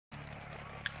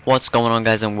What's going on,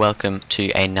 guys, and welcome to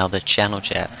another channel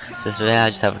chat. So today I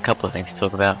just have a couple of things to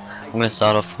talk about. I'm going to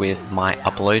start off with my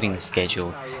uploading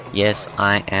schedule. Yes,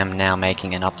 I am now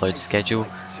making an upload schedule.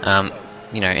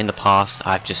 In the past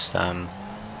I've just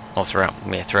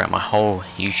throughout my whole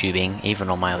YouTubing,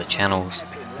 even on my other channels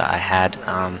that I had,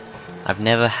 I've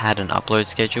never had an upload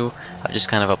schedule. I've just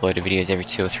kind of uploaded videos every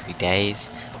 2 or 3 days,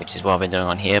 which is what I've been doing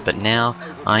on here. But now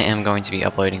I am going to be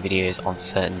uploading videos on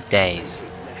certain days.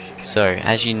 So,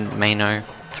 as you may know,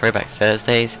 Throwback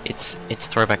Thursdays, it's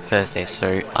Throwback Thursdays,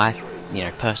 so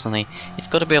personally, it's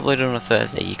got to be uploaded on a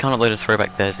Thursday. You can't upload a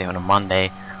Throwback Thursday on a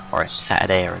Monday, or a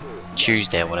Saturday, or a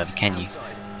Tuesday, or whatever, can you?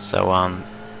 So,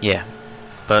 yeah.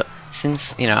 But,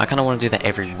 since, I kind of want to do that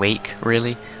every week,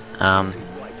 really,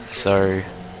 so,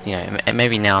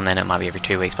 maybe now and then it might be every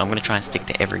 2 weeks, but I'm going to try and stick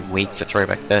to every week for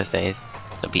Throwback Thursdays. So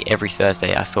it'll be every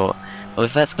Thursday. I thought, well,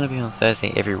 if that's going to be on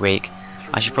Thursday every week,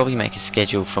 I should probably make a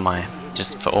schedule for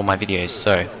all my videos.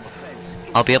 So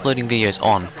I'll be uploading videos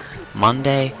on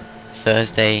Monday,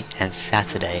 Thursday, and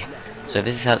Saturday. So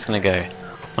this is how it's going to go.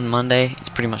 On Monday, it's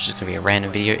pretty much just going to be a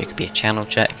random video. It could be a channel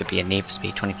chat, it could be a Need for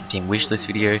Speed 2015 wishlist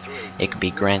video, it could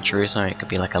be Gran Turismo, it could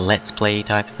be like a Let's Play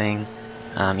type thing.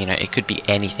 It could be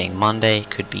anything. Monday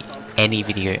could be any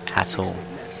video at all.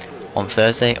 On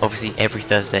Thursday, obviously every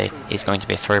Thursday is going to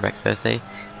be a Throwback Thursday.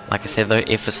 Like I said though,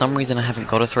 if for some reason I haven't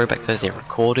got a Throwback Thursday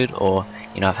recorded, or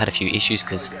I've had a few issues,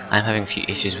 because I'm having a few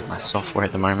issues with my software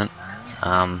at the moment,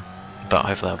 but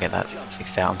hopefully I'll get that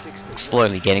fixed out. I'm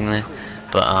slowly getting there,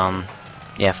 but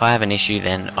yeah, if I have an issue,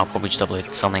 then I'll probably just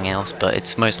upload something else, but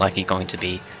it's most likely going to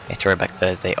be a Throwback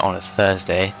Thursday on a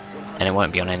Thursday, and it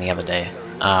won't be on any other day.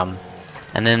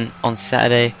 And then on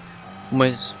Saturday,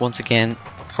 once again,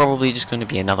 probably just going to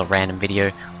be another random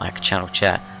video, like a channel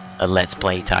chat, a Let's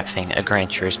Play type thing, a Gran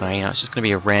Turismo, it's just going to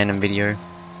be a random video.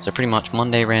 So pretty much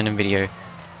Monday random video,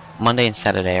 Monday and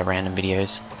Saturday are random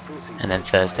videos, and then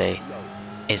Thursday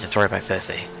is a Throwback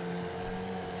Thursday.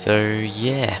 So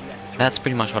yeah, that's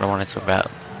pretty much what I wanted to talk about,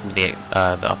 the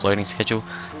uploading schedule.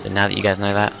 So now that you guys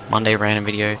know that, Monday random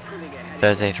video,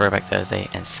 Thursday Throwback Thursday,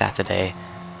 and Saturday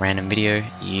random video,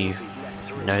 you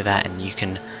know that, and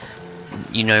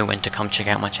you know when to come check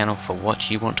out my channel for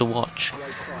what you want to watch.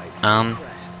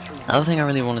 Another thing I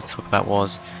really wanted to talk about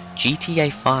was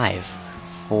GTA 5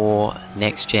 for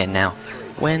next gen. Now,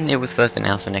 when it was first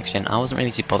announced for next gen, I wasn't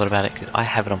really too bothered about it because I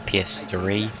have it on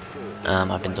PS3.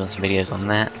 I've been doing some videos on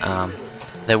that.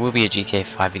 There will be a GTA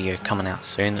 5 video coming out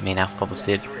soon. I mean, Alpha Bubbles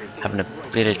did, having a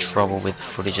bit of trouble with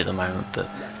footage at the moment, but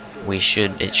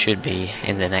it should be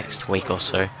in the next week or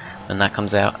so when that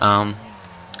comes out.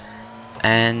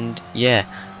 And yeah,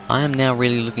 I am now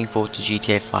really looking forward to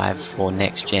GTA 5 for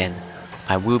next gen.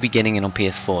 I will be getting it on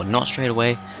PS4, not straight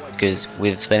away, because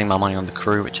with spending my money on The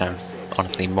Crew, which I'm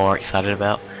honestly more excited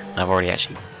about, and I've already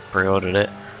actually pre-ordered it,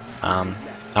 I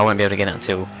won't be able to get it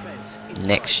until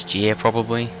next year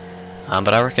probably,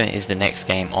 but I reckon it is the next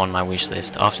game on my wish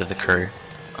list after The Crew.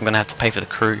 I'm going to have to pay for The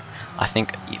Crew. I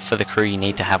think for The Crew you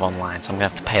need to have online, so I'm going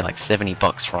to have to pay like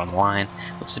 $70 for online,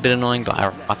 which is a bit annoying, but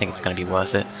I think it's going to be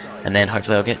worth it. And then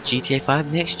hopefully I'll get GTA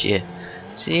 5 next year.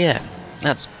 So yeah,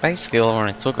 that's basically all I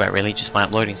want to talk about really, just my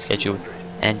uploading schedule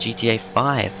and GTA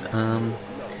 5.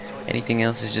 Anything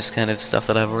else is just kind of stuff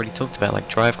that I've already talked about, like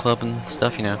Drive Club and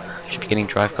stuff, should be getting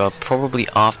Drive Club probably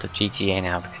after GTA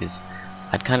now, because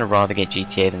I'd kind of rather get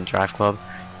GTA than Drive Club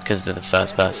because of the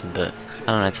first person, but I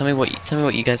don't know, tell me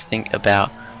what you guys think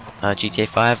about GTA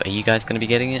 5. Are you guys going to be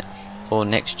getting it for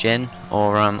next gen,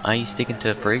 or are you sticking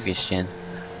to previous gen?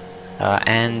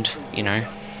 And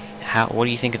what do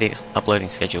you think of the uploading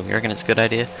schedule? You reckon it's a good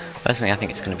idea? Personally, I think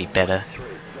it's going to be better.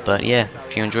 But yeah,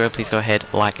 if you enjoy it, please go ahead,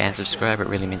 like and subscribe. It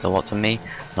really means a lot to me.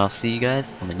 And I'll see you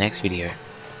guys on the next video.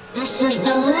 This is the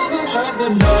rhythm of the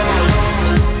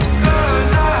night.